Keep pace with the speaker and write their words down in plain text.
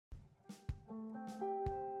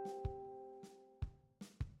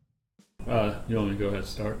You want me to go ahead and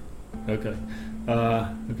start? Okay.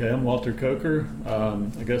 I'm Walter Coker.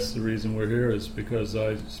 I guess the reason we're here is because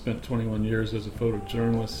I spent 21 years as a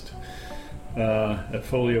photojournalist at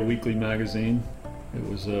Folio Weekly magazine. It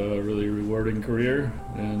was a really rewarding career,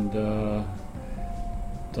 and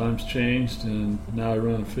times changed, and now I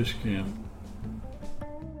run a fish camp.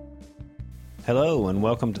 Hello, and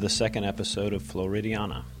welcome to the second episode of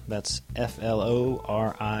Floridiana. That's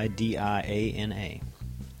Floridiana.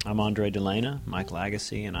 I'm Andre Delana, Mike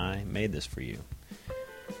Lagasse, and I made this for you.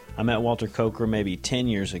 I met Walter Coker maybe 10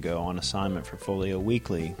 years ago on assignment for Folio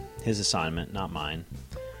Weekly, his assignment, not mine.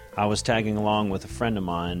 I was tagging along with a friend of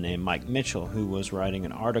mine named Mike Mitchell, who was writing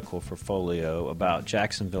an article for Folio about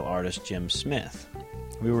Jacksonville artist Jim Smith.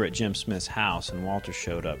 We were at Jim Smith's house, and Walter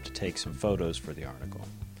showed up to take some photos for the article.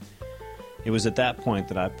 It was at that point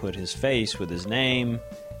that I put his face with his name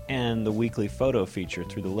and the weekly photo feature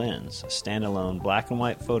through the lens, a standalone black and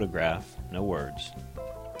white photograph, no words.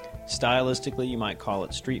 Stylistically, you might call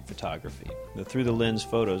it street photography. The through the lens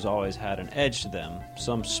photos always had an edge to them,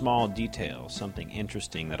 some small detail, something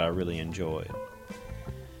interesting that I really enjoyed.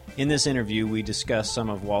 In this interview, we discuss some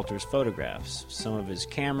of Walter's photographs, some of his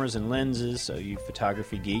cameras and lenses, so you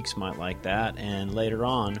photography geeks might like that, and later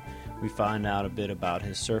on, we find out a bit about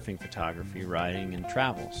his surfing photography, writing, and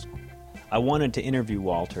travels. I wanted to interview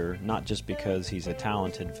Walter not just because he's a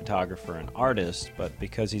talented photographer and artist, but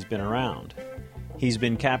because he's been around. He's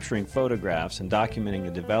been capturing photographs and documenting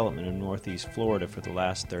the development in Northeast Florida for the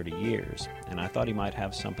last 30 years, and I thought he might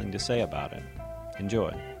have something to say about it.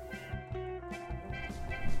 Enjoy.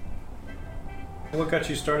 What got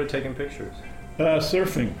you started taking pictures?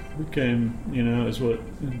 Surfing became,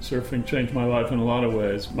 surfing changed my life in a lot of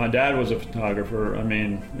ways. My dad was a photographer,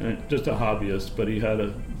 just a hobbyist, but he had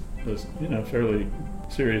a fairly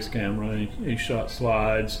serious camera. He shot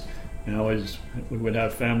slides, and we would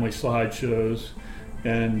have family slideshows.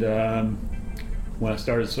 And when I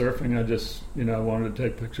started surfing, I just, wanted to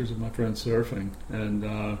take pictures of my friends surfing.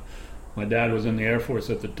 And my dad was in the Air Force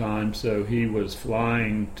at the time, so he was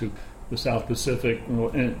flying to the South Pacific,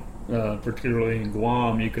 particularly in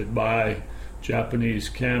Guam. You could buy Japanese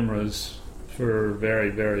cameras for very,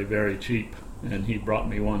 very, very cheap. And he brought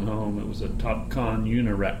me one home. It was a Topcon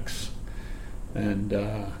Unirex, and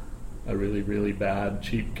a really, really bad,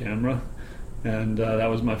 cheap camera. And that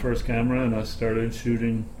was my first camera, and I started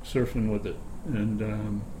surfing with it.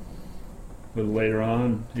 And but later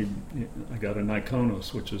on, I got a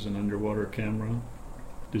Nikonos, which is an underwater camera,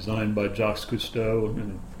 designed by Jacques Cousteau,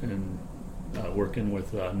 and working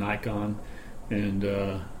with Nikon. And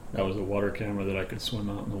that was a water camera that I could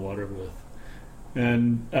swim out in the water with.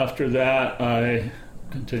 And after that, I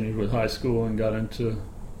continued with high school and got into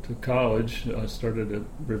college. I started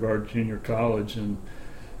at Brevard Junior College, and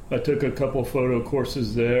I took a couple photo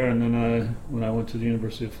courses there. And then when I went to the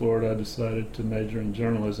University of Florida, I decided to major in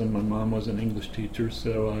journalism. My mom was an English teacher,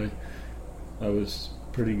 so I was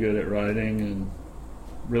pretty good at writing and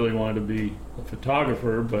really wanted to be a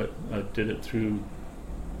photographer, but I did it through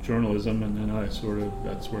journalism, and then that's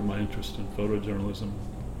where my interest in photojournalism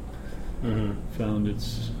found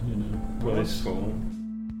its place. Cool.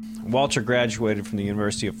 Walter graduated from the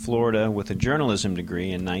University of Florida with a journalism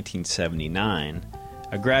degree in 1979.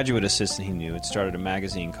 A graduate assistant he knew had started a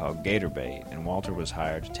magazine called Gatorbait, and Walter was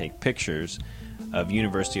hired to take pictures of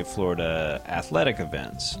University of Florida athletic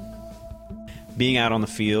events. Being out on the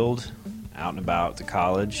field, out and about at the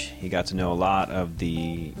college, he got to know a lot of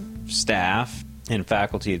the staff and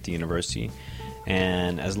faculty at the university,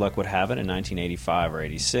 and as luck would have it, in 1985 or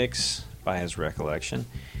 86, by his recollection,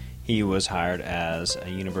 he was hired as a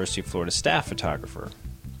University of Florida staff photographer.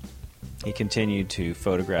 He continued to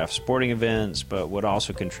photograph sporting events, but would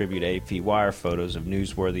also contribute AP wire photos of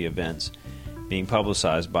newsworthy events being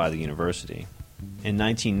publicized by the university. In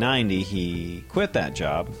 1990, he quit that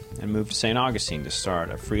job and moved to St. Augustine to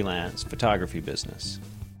start a freelance photography business.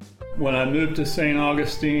 When I moved to St.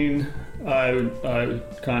 Augustine, I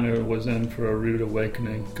kind of was in for a rude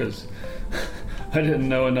awakening because I didn't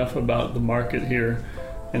know enough about the market here,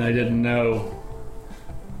 and I didn't know,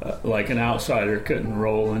 like an outsider couldn't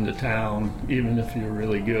roll into town, even if you're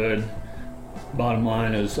really good. Bottom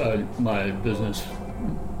line is my business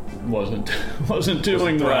wasn't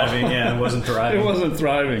doing thriving. well. Yeah, it wasn't thriving. It wasn't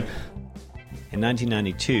thriving. In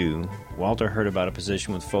 1992, Walter heard about a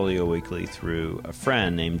position with Folio Weekly through a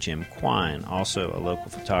friend named Jim Quine, also a local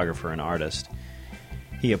photographer and artist.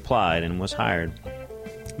 He applied and was hired.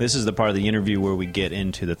 This is the part of the interview where we get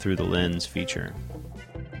into the Through the Lens feature.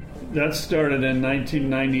 That started in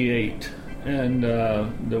 1998, and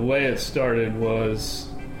the way it started was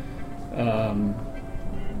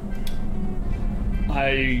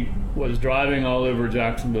I was driving all over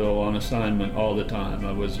Jacksonville on assignment all the time.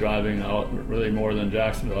 I was driving really more than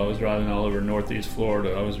Jacksonville. I was driving all over Northeast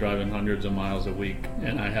Florida. I was driving hundreds of miles a week,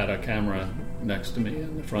 and I had a camera next to me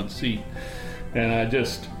in the front seat. And I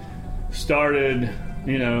just started,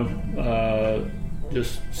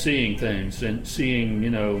 just seeing things and seeing,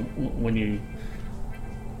 when you,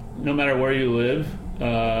 no matter where you live,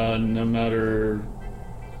 no matter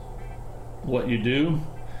what you do,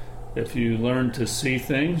 if you learn to see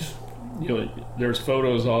things, there's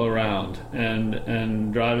photos all around.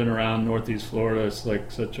 And driving around Northeast Florida, it's like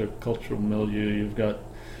such a cultural milieu. You've got,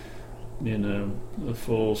 the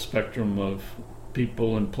full spectrum of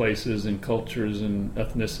people and places and cultures and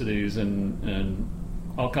ethnicities and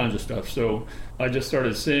all kinds of stuff. So I just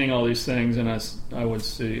started seeing all these things, and I would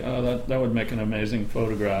see, that would make an amazing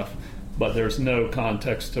photograph, but there's no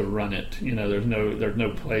context to run it. There's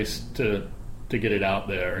no place to get it out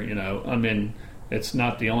there. I mean, it's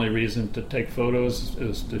not the only reason to take photos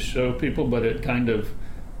is to show people, but it kind of,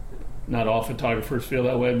 not all photographers feel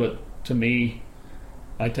that way, but to me,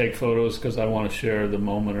 I take photos because I want to share the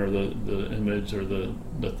moment or the image or the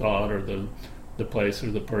thought or the place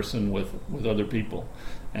or the person with other people.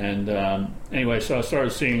 And anyway, so I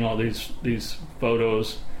started seeing all these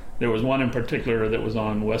photos. There was one in particular that was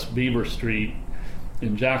on West Beaver Street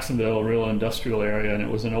in Jacksonville, a real industrial area, and it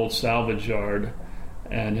was an old salvage yard,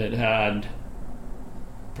 and it had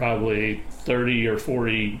probably 30 or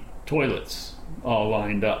 40 toilets all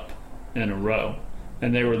lined up in a row.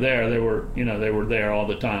 And they were there. They were there all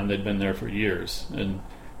the time. They'd been there for years, and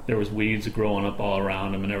there was weeds growing up all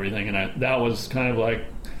around them and everything. And that was kind of like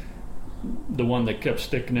the one that kept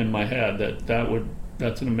sticking in my head.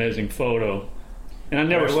 That's an amazing photo, and I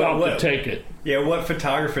never stopped to take it. Yeah, what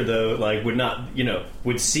photographer though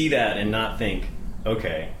would see that and not think,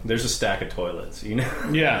 okay, there's a stack of toilets,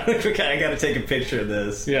 Yeah. Okay, I got to take a picture of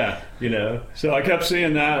this. Yeah. So I kept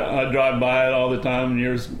seeing that. I'd drive by it all the time,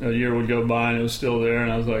 and a year would go by, and it was still there,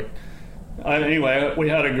 and I was like, anyway, we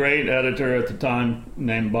had a great editor at the time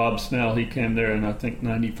named Bob Snell. He came there in, I think,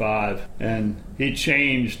 95, and he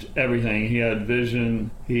changed everything. He had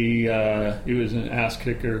vision. He was an ass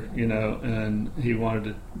kicker, and he wanted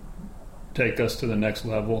to take us to the next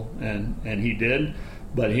level, and he did.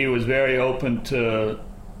 But he was very open to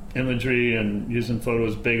imagery and using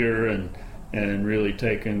photos bigger and really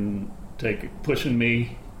pushing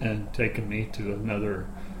me and taking me to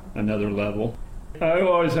another level. I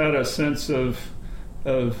always had a sense of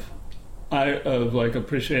like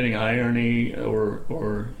appreciating irony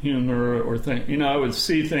or humor or thing. I would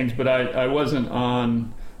see things, but I wasn't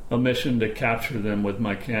on a mission to capture them with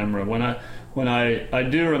my camera. When I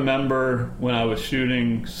do remember when I was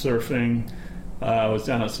shooting surfing. I was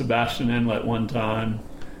down at Sebastian Inlet one time,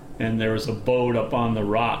 and there was a boat up on the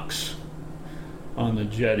rocks on the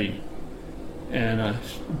jetty, and I'm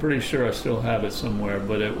pretty sure I still have it somewhere,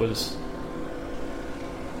 but it was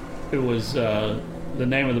the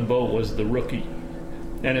name of the boat was the Rookie,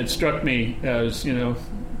 and it struck me as,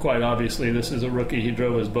 quite obviously this is a rookie. He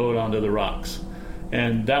drove his boat onto the rocks,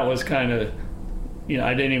 and that was kind of,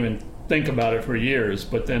 I didn't even think about it for years,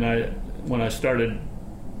 but then when I started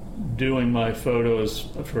doing my photos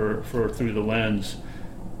for Through the Lens,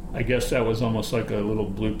 I guess that was almost like a little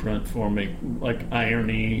blueprint for me, like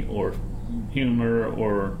irony or humor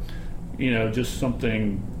or just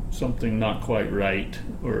something not quite right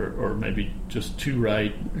or maybe just too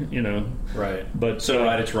right, right, but so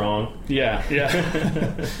right it's wrong. Yeah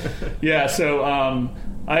yeah. So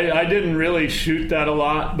I didn't really shoot that a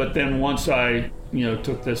lot, but then once I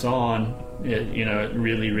took this on, it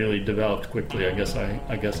really developed quickly. I guess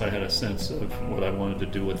I had a sense of what I wanted to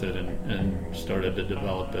do with it and started to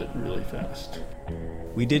develop it really fast.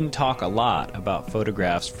 We didn't talk a lot about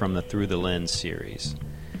photographs from the Through the Lens series.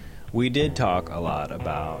 We did talk a lot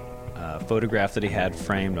about a photograph that he had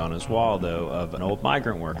framed on his wall, though, of an old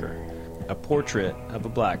migrant worker. A portrait of a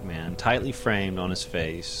black man, tightly framed on his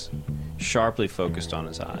face, sharply focused on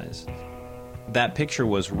his eyes. That picture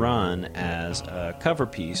was run as a cover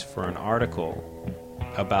piece for an article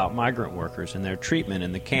about migrant workers and their treatment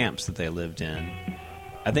in the camps that they lived in.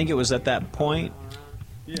 I think it was at that point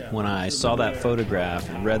when I saw that photograph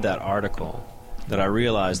and read that article that I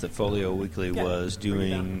realized that Folio Weekly was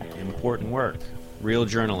doing important work, real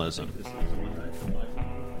journalism.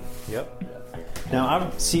 Yep.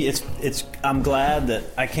 Now, I'm glad that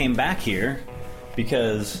I came back here,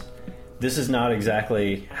 because this is not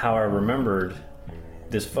exactly how I remembered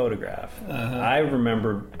this photograph.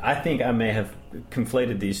 I think I may have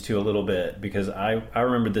conflated these two a little bit, because I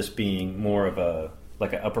remember this being more of an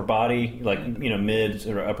upper body, mid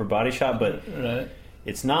or upper body shot, but right.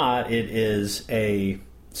 It's not. It is a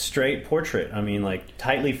straight portrait. I mean, like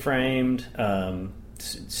tightly framed,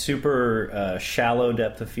 super shallow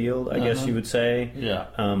depth of field, I guess you would say. Yeah.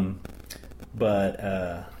 But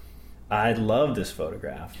I love this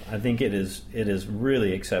photograph. I think it is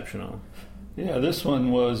really exceptional. Yeah, this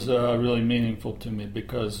one was really meaningful to me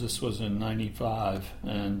because this was in '95,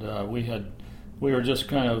 and we were just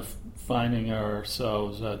kind of finding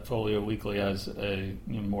ourselves at Folio Weekly as a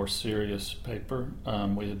more serious paper.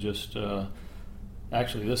 We had just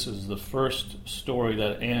actually, this is the first story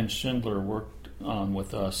that Ann Schindler worked on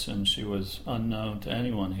with us, and she was unknown to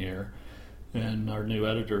anyone here. And our new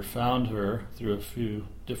editor found her through a few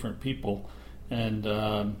different people, and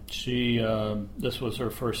this was her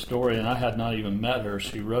first story, and I had not even met her.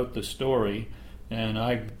 She wrote the story,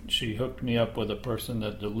 and she hooked me up with a person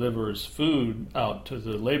that delivers food out to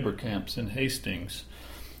the labor camps in Hastings,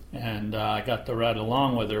 and I got to ride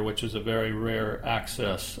along with her, which is a very rare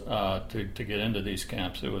access to get into these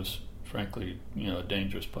camps. It was frankly, a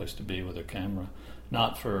dangerous place to be with a camera,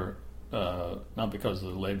 not because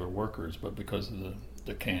of the labor workers, but because of the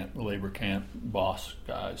labor camp boss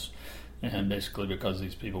guys, and basically because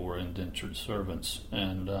these people were indentured servants.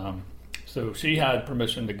 And so she had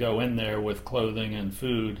permission to go in there with clothing and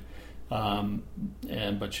food,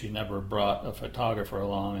 but she never brought a photographer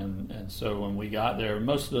along. And so when we got there,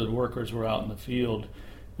 most of the workers were out in the field.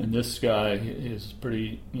 And this guy is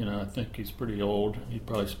pretty, I think he's pretty old. He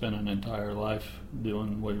probably spent an entire life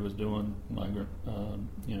doing what he was doing,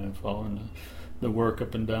 following the work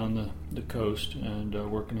up and down the coast and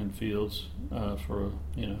working in fields for,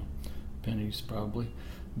 pennies probably.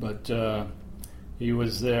 But he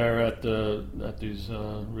was there at these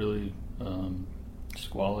really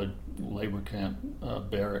squalid labor camp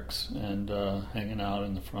barracks and hanging out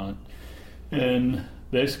in the front. And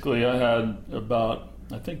basically I had about,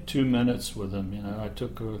 I think, 2 minutes with him. I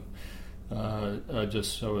took I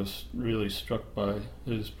was really struck by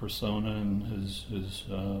his persona and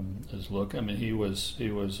his look. I mean, he was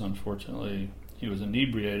unfortunately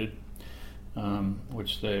inebriated,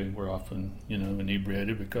 which they were often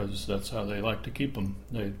inebriated because that's how they like to keep them.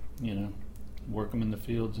 They work them in the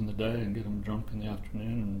fields in the day and get them drunk in the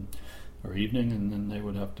afternoon or evening, and then they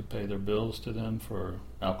would have to pay their bills to them for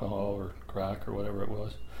alcohol or crack or whatever it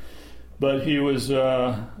was. But he was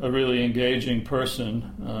a really engaging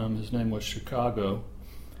person. His name was Chicago,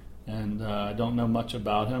 and I don't know much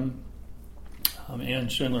about him. Ann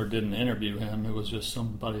Schindler didn't interview him. It was just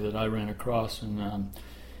somebody that I ran across, and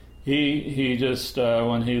he just,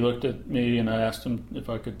 when he looked at me and I asked him if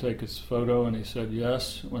I could take his photo, and he said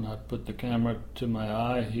yes. When I put the camera to my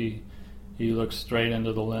eye, he looked straight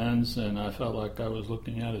into the lens, and I felt like I was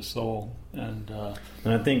looking at his soul. And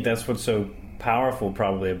I think that's what's so powerful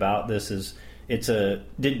probably about this is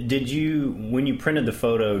did you, when you printed the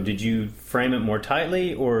photo, did you frame it more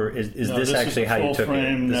tightly, or is no, this actually how you took it? Full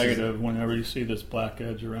frame negative. Whenever you see this black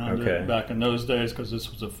edge around it, back in those days, because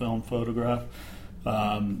this was a film photograph,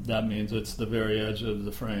 that means it's the very edge of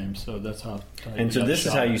the frame. So that's how tight. And so this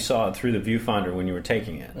is how you saw it through the viewfinder when you were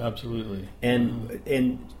taking it. Absolutely.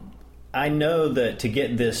 And I know that to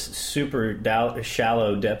get this super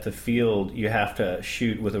shallow depth of field, you have to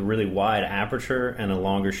shoot with a really wide aperture and a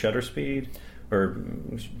longer shutter speed, or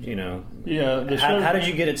Yeah. How did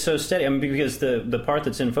you get it so steady? I mean, because the part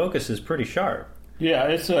that's in focus is pretty sharp. Yeah,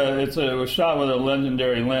 it was shot with a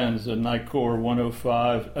legendary lens, a Nikkor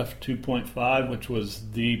 105 f2.5, which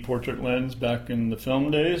was the portrait lens back in the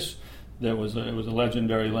film days. It was a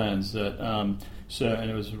legendary lens that.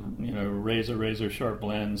 And it was razor sharp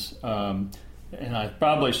lens, and I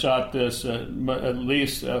probably shot this at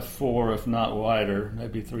least f4, if not wider,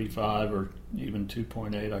 maybe 3.5 or even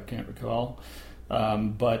 2.8. I can't recall,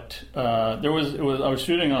 but I was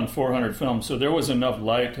shooting on 400 film, so there was enough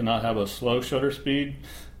light to not have a slow shutter speed,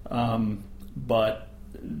 but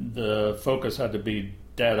the focus had to be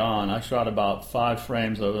dead on. I shot about 5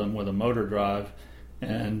 frames of them with a motor drive.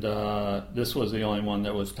 And this was the only one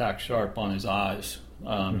that was tack sharp on his eyes.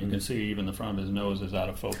 You can see even the front of his nose is out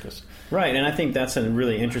of focus. Right, and I think that's a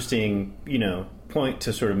really interesting, point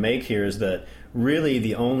to sort of make here is that really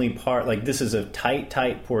the only part, like this is a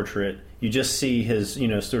tight portrait. You just see his,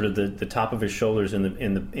 sort of the top of his shoulders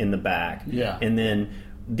in the back. Yeah. And then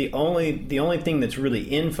the only thing that's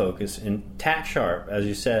really in focus and tack sharp, as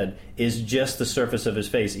you said, is just the surface of his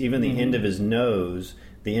face. Even the end of his nose.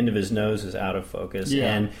 The end of his nose is out of focus,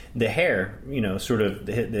 and the hair, sort of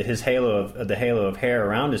his halo of hair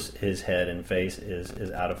around his head and face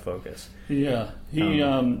is out of focus. Yeah,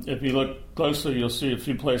 if you look closely, you'll see a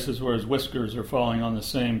few places where his whiskers are falling on the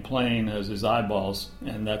same plane as his eyeballs,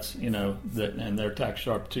 and that's and they're tack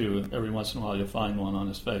sharp too. Every once in a while, you'll find one on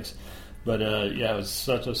his face. it was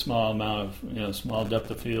such a small amount of, small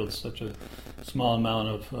depth of field, such a small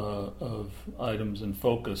amount of items in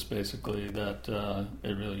focus, basically, that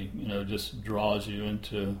it really, just draws you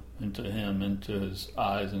into him, into his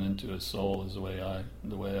eyes and into his soul, is the way I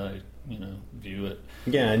view it.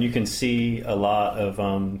 Yeah, and you can see a lot of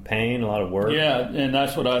pain, a lot of work. Yeah, and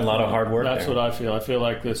that's what a lot of hard work. That's there. what I feel. I feel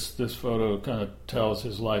like this photo kind of tells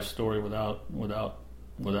his life story without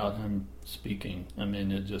him speaking. I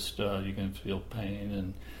mean, it just you can feel pain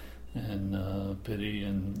and pity,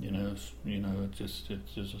 and it's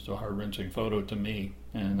just a heart-wrenching photo to me,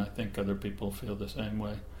 and I think other people feel the same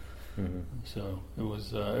way. Mm-hmm. So it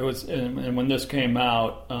was, and when this came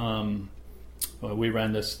out, we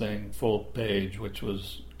ran this thing full page, which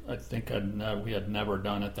was, I think we had never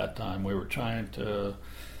done at that time. We were trying to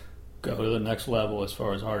go to the next level as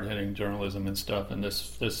far as hard-hitting journalism and stuff, and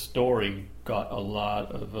this story got a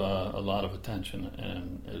lot of attention,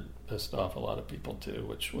 and it pissed off a lot of people too,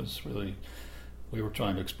 which was really, we were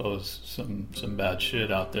trying to expose some bad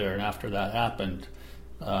shit out there. And after that happened,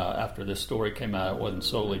 after this story came out, it wasn't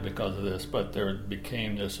solely because of this, but there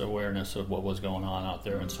became this awareness of what was going on out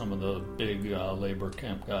there, and some of the big labor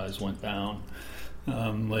camp guys went down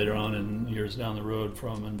later on in years down the road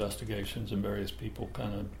from investigations, and various people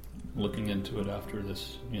kind of looking into it after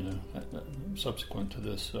this, subsequent to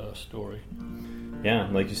this story. Yeah,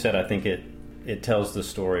 like you said, I think it tells the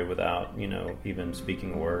story without, even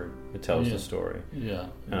speaking a word. It tells the story. Yeah.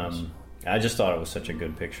 I just thought it was such a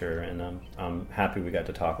good picture, and I'm happy we got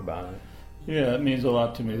to talk about it. Yeah, it means a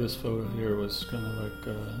lot to me. This photo here was kind of like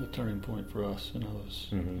a turning point for us.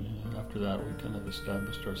 After that, we kind of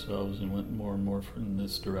established ourselves and went more and more in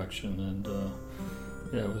this direction, and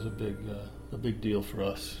it was a big deal for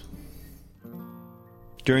us.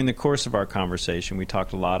 During the course of our conversation, we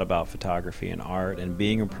talked a lot about photography and art and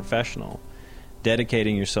being a professional,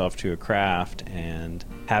 dedicating yourself to a craft and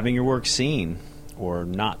having your work seen or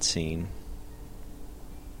not seen,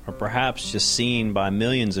 or perhaps just seen by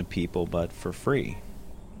millions of people but for free.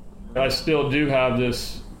 I still do have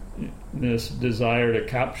this desire to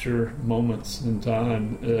capture moments in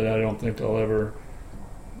time that I don't think I'll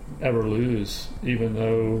ever lose, even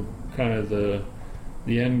though kind of the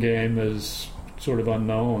end game is sort of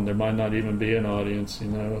unknown. There might not even be an audience.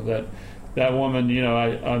 That woman,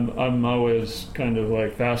 I'm always kind of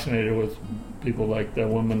like fascinated with people like that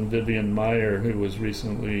woman Vivian Maier, who was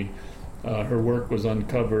recently, her work was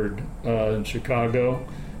uncovered in Chicago,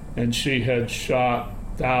 and she had shot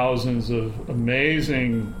thousands of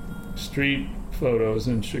amazing street photos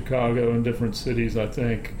in Chicago and different cities, I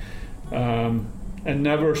think, and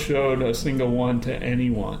never showed a single one to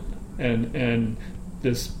anyone. And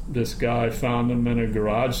this guy found them in a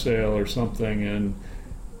garage sale or something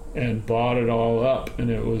and bought it all up,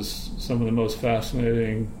 and it was some of the most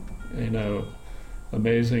fascinating,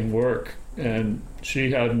 amazing work. And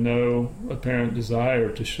she had no apparent desire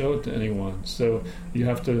to show it to anyone. So you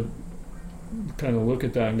have to kind of look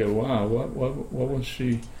at that and go, wow, what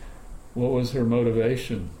was her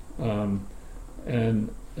motivation?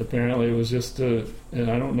 And apparently it was just and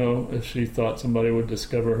I don't know if she thought somebody would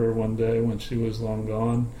discover her one day when she was long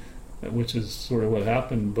gone, which is sort of what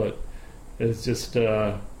happened, but it's just,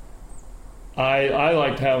 I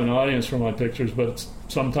like to have an audience for my pictures, but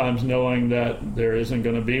sometimes knowing that there isn't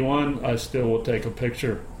going to be one, I still will take a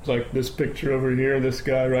picture. It's like this picture over here, this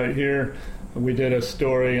guy right here. We did a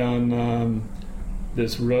story on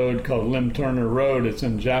this road called Lim Turner Road. It's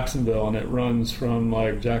in Jacksonville, and it runs from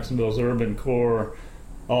like Jacksonville's urban core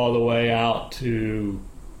all the way out to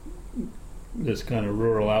this kind of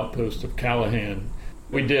rural outpost of Callahan.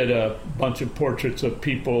 We did a bunch of portraits of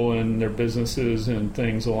people and their businesses and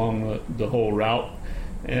things along the whole route.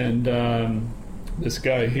 And this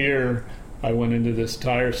guy here, I went into this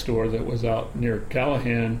tire store that was out near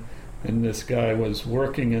Callahan, and this guy was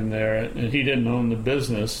working in there, and he didn't own the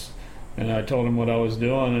business. And I told him what I was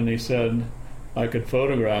doing, and he said I could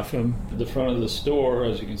photograph him. The front of the store,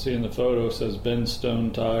 as you can see in the photo, says Ben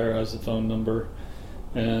Stone Tire, has the phone number,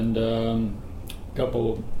 and a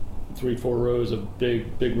couple 3-4 rows of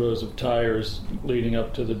big rows of tires leading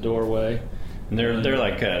up to the doorway. And they're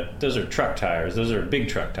like those are truck tires. Those are big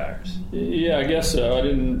truck tires. Yeah, I guess so. I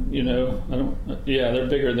didn't, Yeah, they're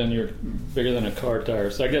bigger than a car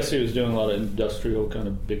tire. So I guess he was doing a lot of industrial kind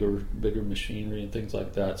of bigger machinery and things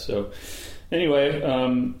like that. So anyway,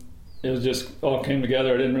 it was just all came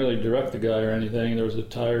together. I didn't really direct the guy or anything. There was a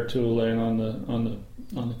tire tool laying on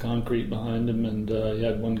the concrete behind him, and he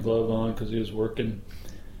had one glove on because he was working,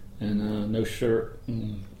 and no shirt,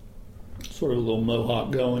 and sort of a little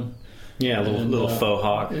mohawk going. Yeah, a little faux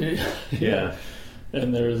hawk. Yeah.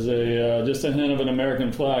 and there's just a hint of an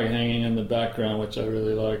American flag hanging in the background, which I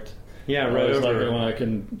really liked. Yeah, right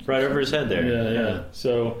over his head there. Yeah.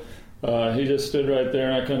 So he just stood right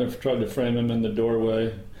there, and I kind of tried to frame him in the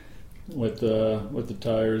doorway with the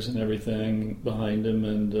tires and everything behind him,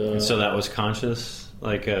 and so that was conscious,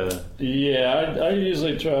 like yeah. I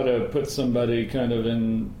usually try to put somebody kind of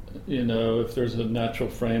in, if there's a natural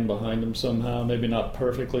frame behind them somehow, maybe not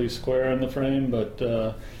perfectly square in the frame, but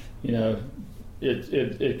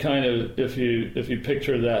it kind of, if you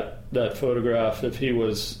picture that photograph, if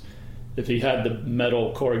he had the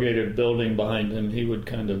metal corrugated building behind him, he would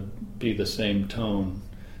kind of be the same tone.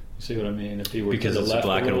 You see what I mean? If he were because to the it's left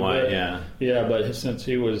black and white, bit, yeah. But since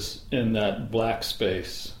he was in that black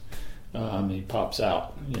space, he pops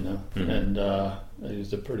out, Mm-hmm. and I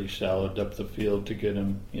used a pretty shallow depth of field to get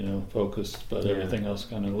him, focused, but everything else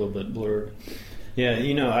kind of a little bit blurred. Yeah,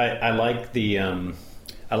 I like the.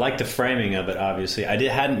 I like the framing of it, obviously. I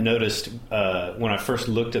hadn't noticed, when I first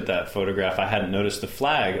looked at that photograph, I hadn't noticed the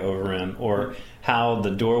flag over him or how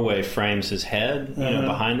the doorway frames his head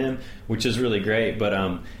behind him, which is really great. But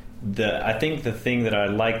I think the thing that I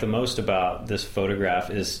like the most about this photograph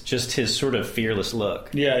is just his sort of fearless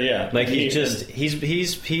look. Yeah. Like he's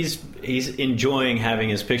enjoying having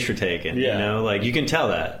his picture taken. Yeah. Like you can tell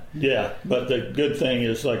that. Yeah, but the good thing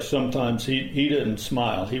is, like, sometimes he didn't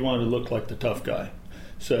smile. He wanted to look like the tough guy.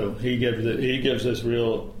 So he gives this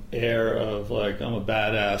real air of, like, I'm a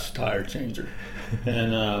badass tire changer,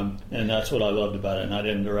 and that's what I loved about it. And I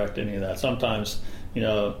didn't direct any of that. Sometimes,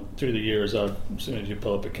 through the years, as soon as you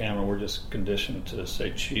pull up a camera, we're just conditioned to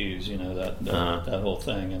say cheese, that whole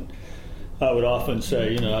thing. And I would often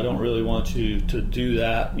say, I don't really want you to do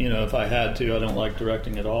that. If I had to, I don't like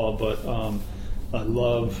directing at all, but I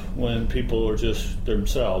love when people are just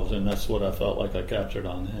themselves, and that's what I felt like I captured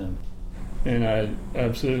on him. And I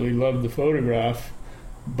absolutely loved the photograph.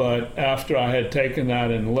 But after I had taken that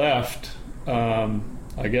and left,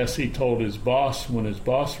 I guess he told his boss, when his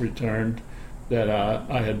boss returned, that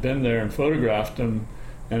I had been there and photographed him.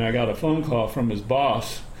 And I got a phone call from his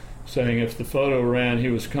boss saying if the photo ran, he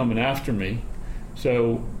was coming after me.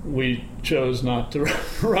 So we chose not to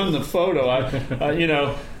run the photo.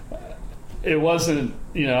 It wasn't,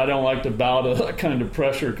 I don't like to bow to that kind of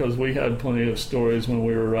pressure, because we had plenty of stories when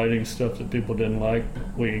we were writing stuff that people didn't like.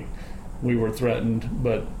 We were threatened,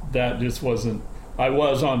 but that just wasn't. I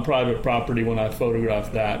was on private property when I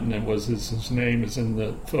photographed that, and it was his name is in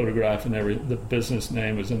the photograph, and the business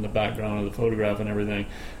name is in the background of the photograph and everything.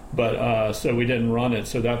 But so we didn't run it,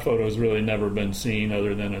 so that photo has really never been seen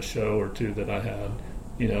other than a show or two that I had.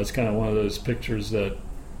 It's kind of one of those pictures that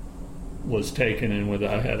was taken, and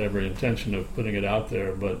I had every intention of putting it out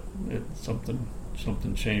there, but something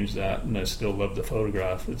changed that, and I still love the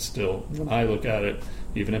photograph. It's still, when I look at it,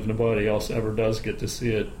 even if nobody else ever does get to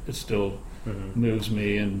see it, it still moves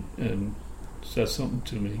me and says something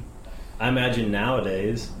to me. I imagine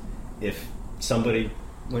nowadays, if somebody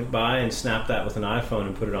went by and snapped that with an iPhone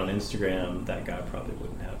and put it on Instagram, that guy probably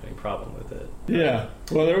wouldn't have any problem with it. Yeah.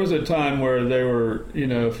 Well, there was a time where they were,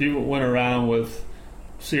 if you went around with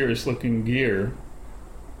serious looking gear,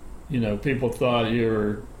 people thought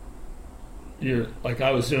you're like,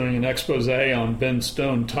 I was doing an expose on Ben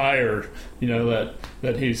Stone tire,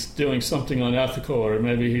 that he's doing something unethical, or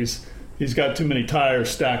maybe he's got too many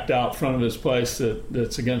tires stacked out front of his place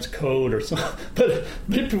that's against code or something. But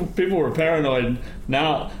people were paranoid.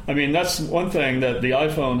 Now, that's one thing that the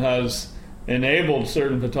iPhone has enabled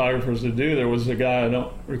certain photographers to do. There was a guy, I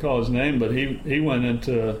don't recall his name, but he went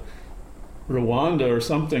into Rwanda or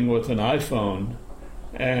something with an iPhone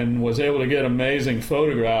and was able to get amazing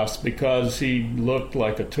photographs because he looked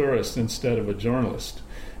like a tourist instead of a journalist.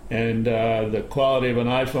 And the quality of an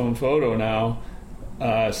iPhone photo now,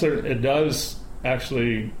 it does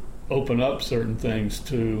actually open up certain things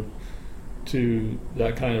to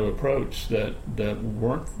that kind of approach that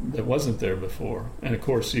wasn't there before. And of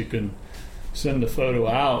course, you can send the photo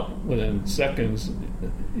out within seconds,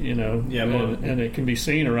 and it can be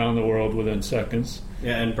seen around the world within seconds.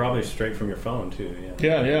 Yeah, and probably straight from your phone too.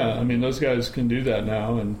 Yeah. Those guys can do that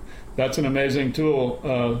now, and that's an amazing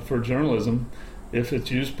tool for journalism if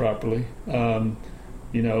it's used properly.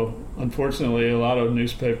 Unfortunately, a lot of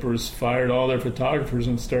newspapers fired all their photographers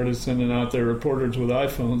and started sending out their reporters with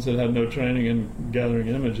iPhones that had no training in gathering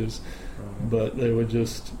images, but they would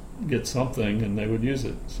just get something and they would use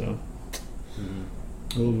it. So.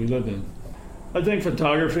 World we live in. I think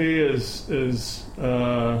photography is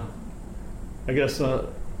I guess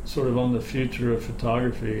sort of on the future of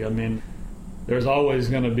photography. There's always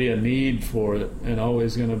going to be a need for it and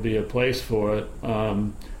always going to be a place for it.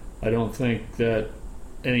 I don't think that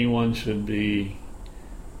anyone should be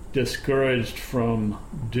discouraged from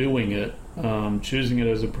doing it. Choosing it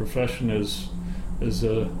as a profession is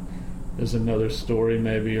another story,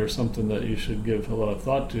 maybe, or something that you should give a lot of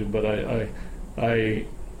thought to. But I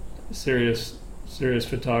serious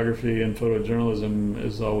photography and photojournalism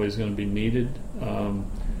is always going to be needed,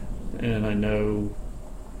 and I know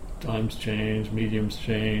times change, mediums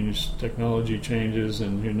change, technology changes,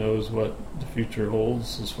 and who knows what the future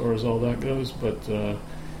holds as far as all that goes. But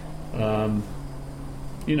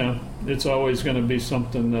it's always going to be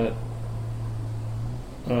something that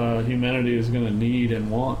humanity is going to need and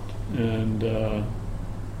want, and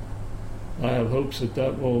I have hopes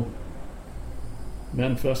that will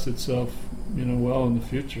manifest itself, well in the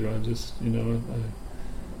future. I just, I'd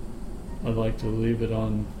like to leave it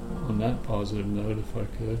on that positive note if I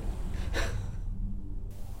could.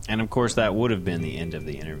 And of course, that would have been the end of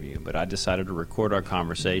the interview, but I decided to record our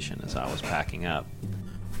conversation as I was packing up.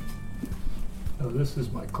 Oh, this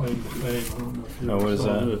is my claim to fame. I don't know if you what is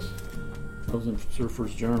saw that? This. I was in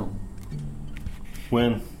Surfer's Journal.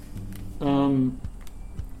 When?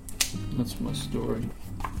 That's my story.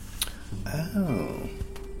 Oh.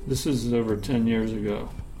 This is over 10 years ago.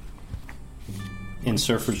 In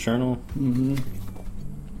Surfer's Journal? Mm-hmm.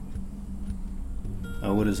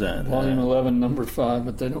 Oh, what is that? Volume 11, number 5,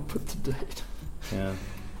 but they don't put the date. Yeah.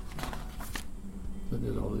 I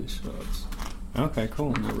did all these shots. Okay,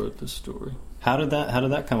 cool. And I wrote this story. How did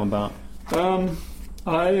that come about?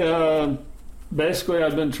 I basically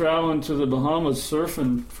I've been traveling to the Bahamas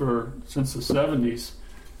surfing since the 70s,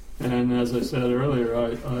 and as I said earlier,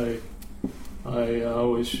 I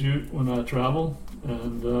always shoot when I travel,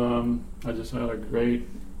 and I just had a great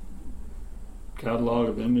catalog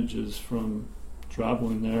of images from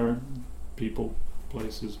traveling there, people,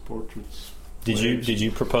 places, portraits. Did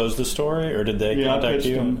you propose the story, or did they contact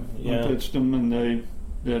you? I pitched them, and they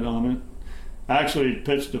bid on it. I actually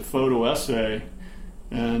pitched a photo essay,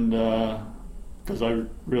 and because I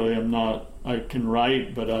really am not, I can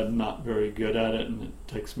write, but I'm not very good at it, and it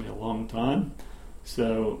takes me a long time.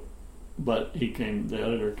 So, but the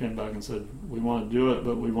editor came back and said, we want to do it,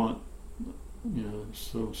 but we want,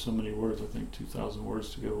 so many words, I think 2,000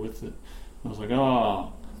 words to go with it. I was like,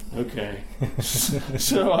 oh, okay.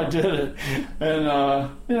 So I did it, and I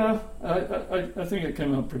think it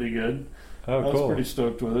came out pretty good. Oh, I was cool. pretty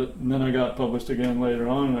stoked with it, and then I got published again later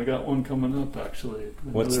on, and I got one coming up actually.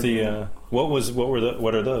 What's the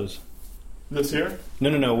what are those? This here?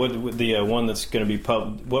 No. What the one that's going to be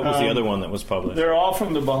what was the other one that was published? They're all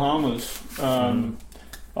from the Bahamas.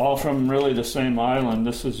 All from really the same island.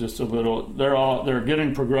 This is just a little. They're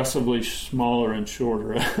getting progressively smaller and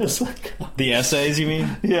shorter. It's like, the essays, you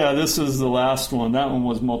mean? Yeah, this is the last one. That one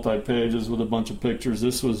was multi-pages with a bunch of pictures.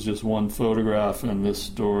 This was just one photograph and this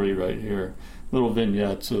story right here. Little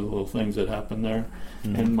vignettes of little things that happened there.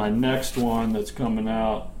 Mm-hmm. And my next one that's coming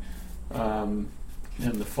out in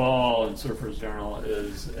the fall in Surfer's Journal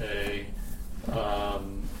is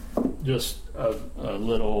just a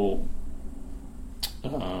little.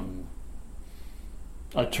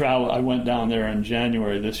 I went down there in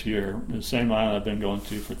January this year, the same island I've been going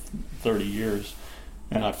to for 30 years,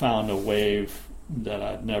 and I found a wave that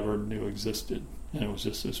I never knew existed. And it was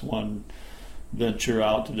just this one venture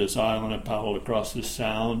out to this island. I paddled across this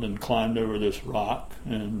sound and climbed over this rock,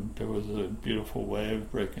 and there was a beautiful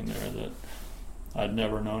wave breaking there that I'd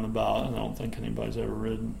never known about, and I don't think anybody's ever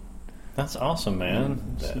ridden. That's awesome,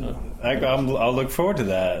 man. I'll look forward to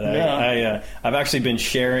that. Yeah. I've actually been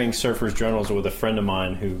sharing Surfer's Journals with a friend of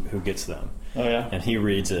mine who gets them. Oh yeah, and he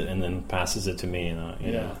reads it and then passes it to me.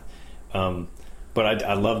 And but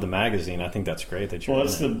I love the magazine. I think that's great that you're. Well,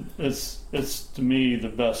 it's to me the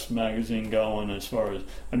best magazine going as far as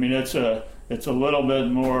it's a little bit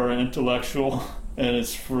more intellectual. And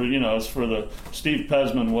it's for the Steve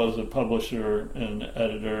Pesman was a publisher and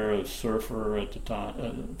editor of Surfer at the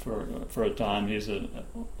time for a time. He's an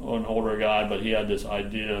older guy, but he had this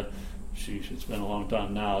idea. It's been a long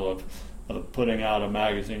time now of putting out a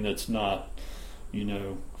magazine that's not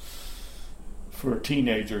for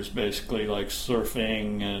teenagers, basically, like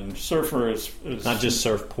surfing, and Surfer is not just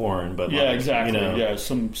surf porn, but exactly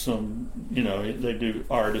some they do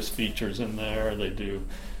artist features in there. They do.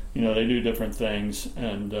 They do different things,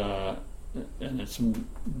 and it's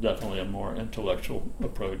definitely a more intellectual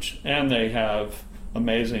approach. And they have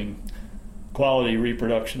amazing quality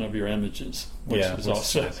reproduction of your images, which is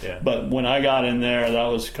also. Nice, yeah. But when I got in there, that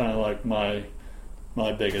was kind of like my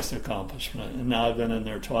biggest accomplishment. And now I've been in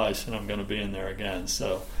there twice, and I'm going to be in there again.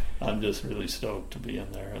 So I'm just really stoked to be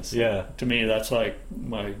in there. To me, that's like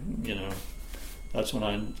my, that's when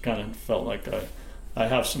I kind of felt like I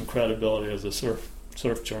have some credibility as a surf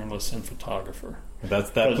journalist and photographer.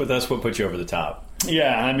 That's what put you over the top.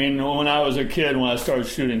 Yeah, I mean, when I was a kid, when I started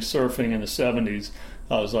shooting surfing in the 70s,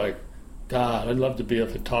 I was like, God, I'd love to be a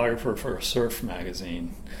photographer for a surf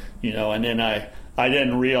magazine, and then I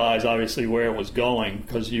didn't realize, obviously, where it was going,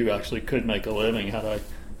 because you actually could make a living had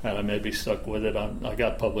I maybe stuck with it. I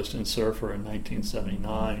got published in Surfer in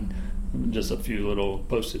 1979, just a few little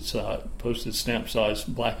postage stamp size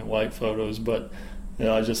black and white photos, but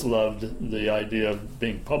I just loved the idea of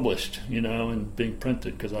being published, and being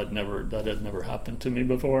printed, because that had never happened to me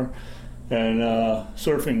before. And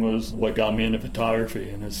surfing was what got me into photography,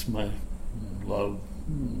 and it's my love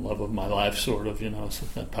of my life, sort of, it's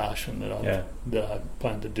that passion that I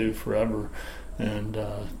plan to do forever, and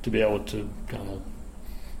to be able to kind of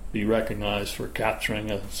be recognized for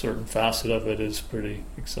capturing a certain facet of it is pretty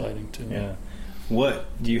exciting to me. Yeah. What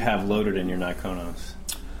do you have loaded in your Nikonos?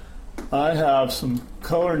 I have some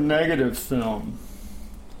color negative film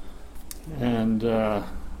and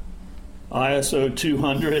ISO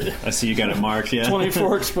 200. I see you got it marked, yeah.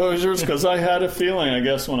 24 exposures, because I had a feeling, I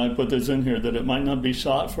guess, when I put this in here, that it might not be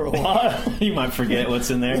shot for a while. You might forget what's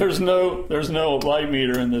in there. There's no light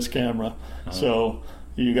meter in this camera, so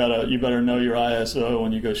you better know your ISO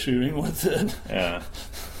when you go shooting with it. Yeah.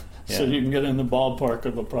 So you can get in the ballpark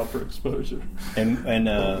of a proper exposure. And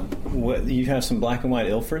what, you have some black and white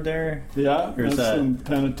Ilford there? Yeah, or is that's that some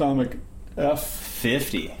Panatomic F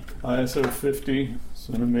 50 ISO 50. It's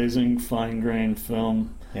an amazing fine-grained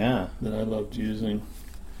film. Yeah, that I loved using.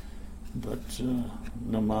 But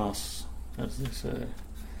no mas, as they say.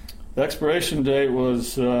 The expiration date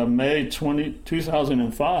was May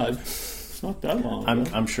 2005. It's not that long.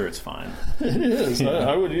 I'm sure it's fine. It is. Yeah.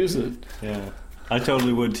 I would use it. Yeah. I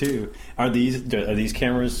totally would too. Are these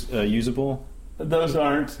cameras usable? Those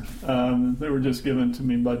aren't. They were just given to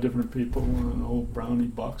me by different people. An old Brownie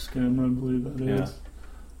box camera, I believe that is.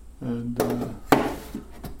 And I'm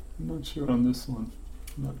not sure on this one.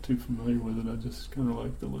 I'm not too familiar with it. I just kind of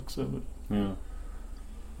like the looks of it. Yeah.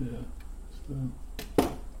 Yeah.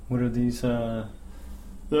 So. What are these?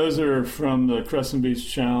 Those are from the Crescent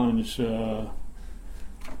Beach Challenge.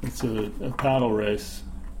 It's a paddle race.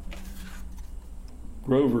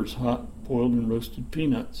 Grover's hot boiled and roasted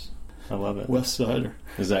peanuts. I love it. West Sider.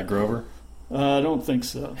 Is that Grover? I don't think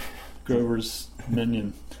so. Grover's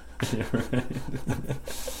minion.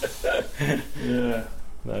 Yeah.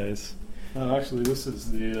 Nice. Actually, this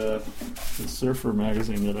is the Surfer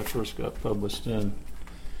magazine that I first got published in.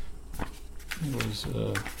 It was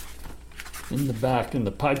in the back, in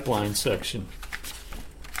the pipeline section.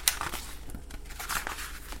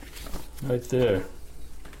 Right there.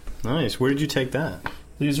 Nice. Where did you take that?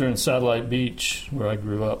 These are in Satellite Beach, where I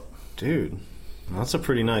grew up. Dude, that's a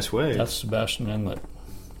pretty nice wave. That's Sebastian Inlet.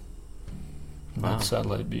 Wow. That's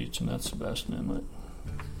Satellite Beach, and that's Sebastian Inlet.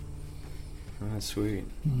 That's sweet.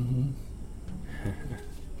 Mm-hmm.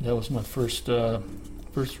 That was my first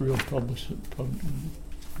real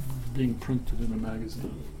being printed in a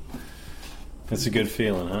magazine. That's a good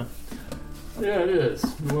feeling, huh? Yeah, it is.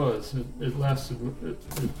 It was. It lasted. It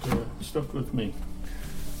stuck with me.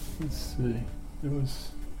 Let's see. It was.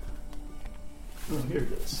 Oh, here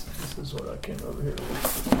it is. This is what I came over here to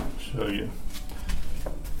show you.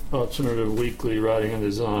 Alternative Weekly Writing and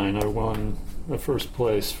Design. I won the first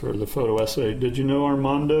place for the photo essay. Did you know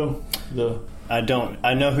Armando? I don't.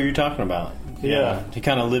 I know who you're talking about. Yeah. He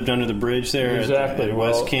kind of lived under the bridge there exactly. at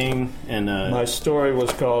West King. And my story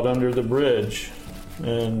was called Under the Bridge,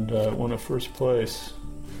 and won a first place.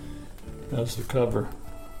 That's the cover.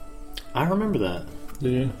 I remember that. Do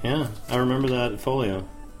you? Yeah, I remember that folio.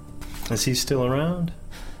 Is he still around?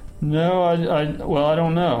 No, I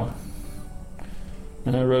don't know.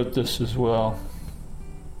 And I wrote this as well.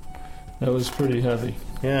 That was pretty heavy.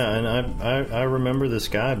 Yeah, and I remember this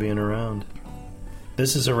guy being around.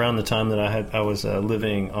 This is around the time that I was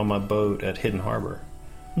living on my boat at Hidden Harbor.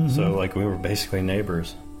 Mm-hmm. So like we were basically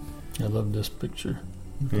neighbors. I love this picture.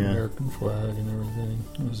 The American flag and everything.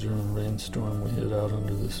 It was during a rainstorm. We hid out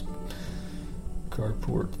under this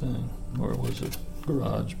carport thing, or it was a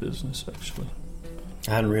garage business actually.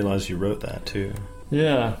 I hadn't realized you wrote that too.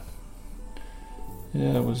 Yeah,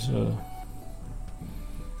 it was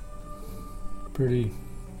pretty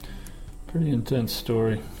intense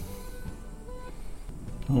story.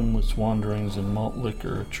 Homeless wanderings and malt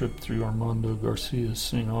liquor, a trip through Armando Garcia's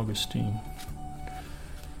St. Augustine.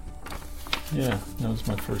 Yeah, that was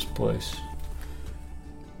my first place.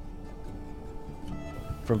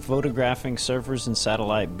 From photographing surfers in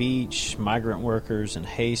Satellite Beach, migrant workers in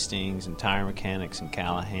Hastings, and tire mechanics in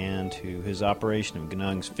Callahan, to his operation of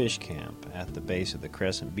Gnung's Fish Camp at the base of the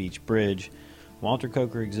Crescent Beach Bridge, Walter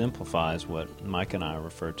Coker exemplifies what Mike and I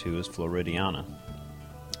refer to as Floridiana.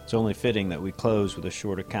 It's only fitting that we close with a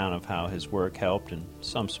short account of how his work helped in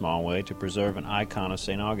some small way to preserve an icon of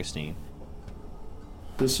St. Augustine.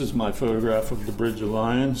 This is my photograph of the Bridge of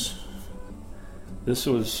Lions. This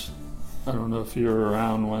was, I don't know if you were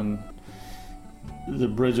around when the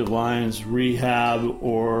Bridge of Lions rehab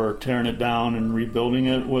or tearing it down and rebuilding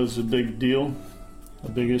it was a big deal, a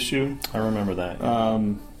big issue. I remember that.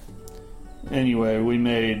 Anyway,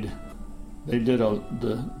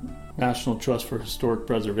 the National Trust for Historic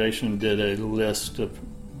Preservation did a list of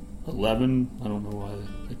 11. I don't know why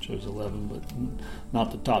they chose 11, but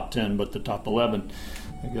not the top 10, but the top 11,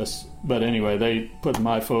 I guess. But anyway, they put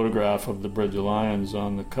my photograph of the Bridge of Lions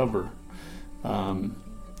on the cover. And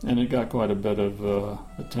it got quite a bit of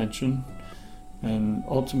attention. And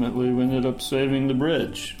ultimately, we ended up saving the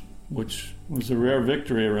bridge, which was a rare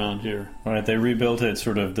victory around here. All right, they rebuilt it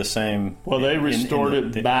sort of the same. Well, they restored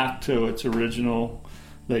it back to its original.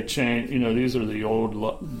 They changed. These are the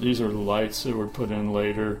lights that were put in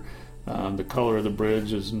later. The color of the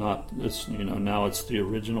bridge is not. It's now it's the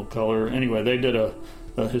original color. Anyway, they did a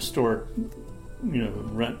historic.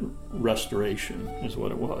 Restoration is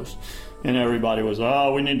what it was. And everybody was,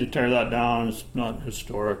 we need to tear that down. It's not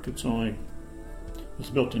historic. It was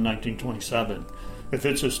built in 1927. If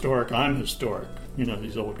it's historic, I'm historic.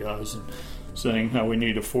 These old guys saying how we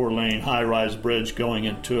need a 4-lane high-rise bridge going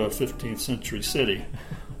into a 15th century city.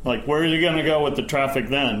 Like, where are you going to go with the traffic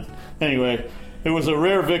then? Anyway, it was a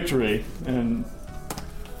rare victory, and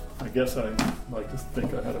I guess I like to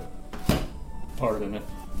think I had a part in it.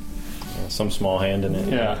 Some small hand in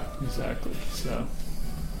it. Yeah, exactly. So,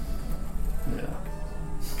 yeah.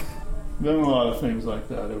 Been a lot of things like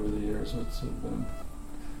that over the years which have been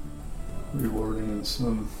rewarding in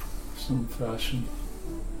some fashion.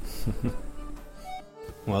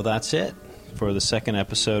 Well, that's it for the second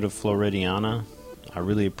episode of Floridiana. I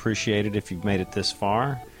really appreciate it if you've made it this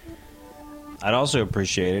far. I'd also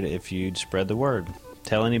appreciate it if you'd spread the word.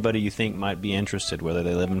 Tell anybody you think might be interested, whether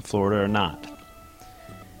they live in Florida or not.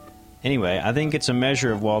 Anyway, I think it's a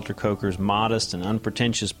measure of Walter Coker's modest and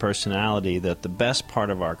unpretentious personality that the best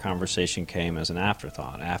part of our conversation came as an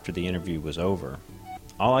afterthought after the interview was over.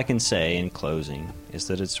 All I can say in closing is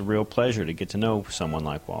that it's a real pleasure to get to know someone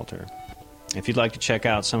like Walter. If you'd like to check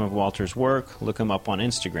out some of Walter's work, look him up on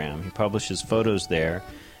Instagram. He publishes photos there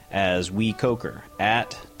as WeCoker,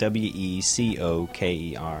 at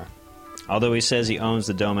WeCoker. Although he says he owns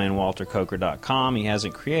the domain waltercoker.com, he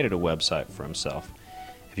hasn't created a website for himself.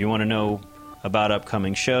 If you want to know about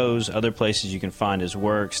upcoming shows, other places you can find his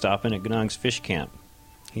work, stop in at Gnung's Fish Camp.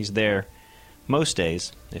 He's there most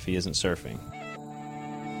days if he isn't surfing.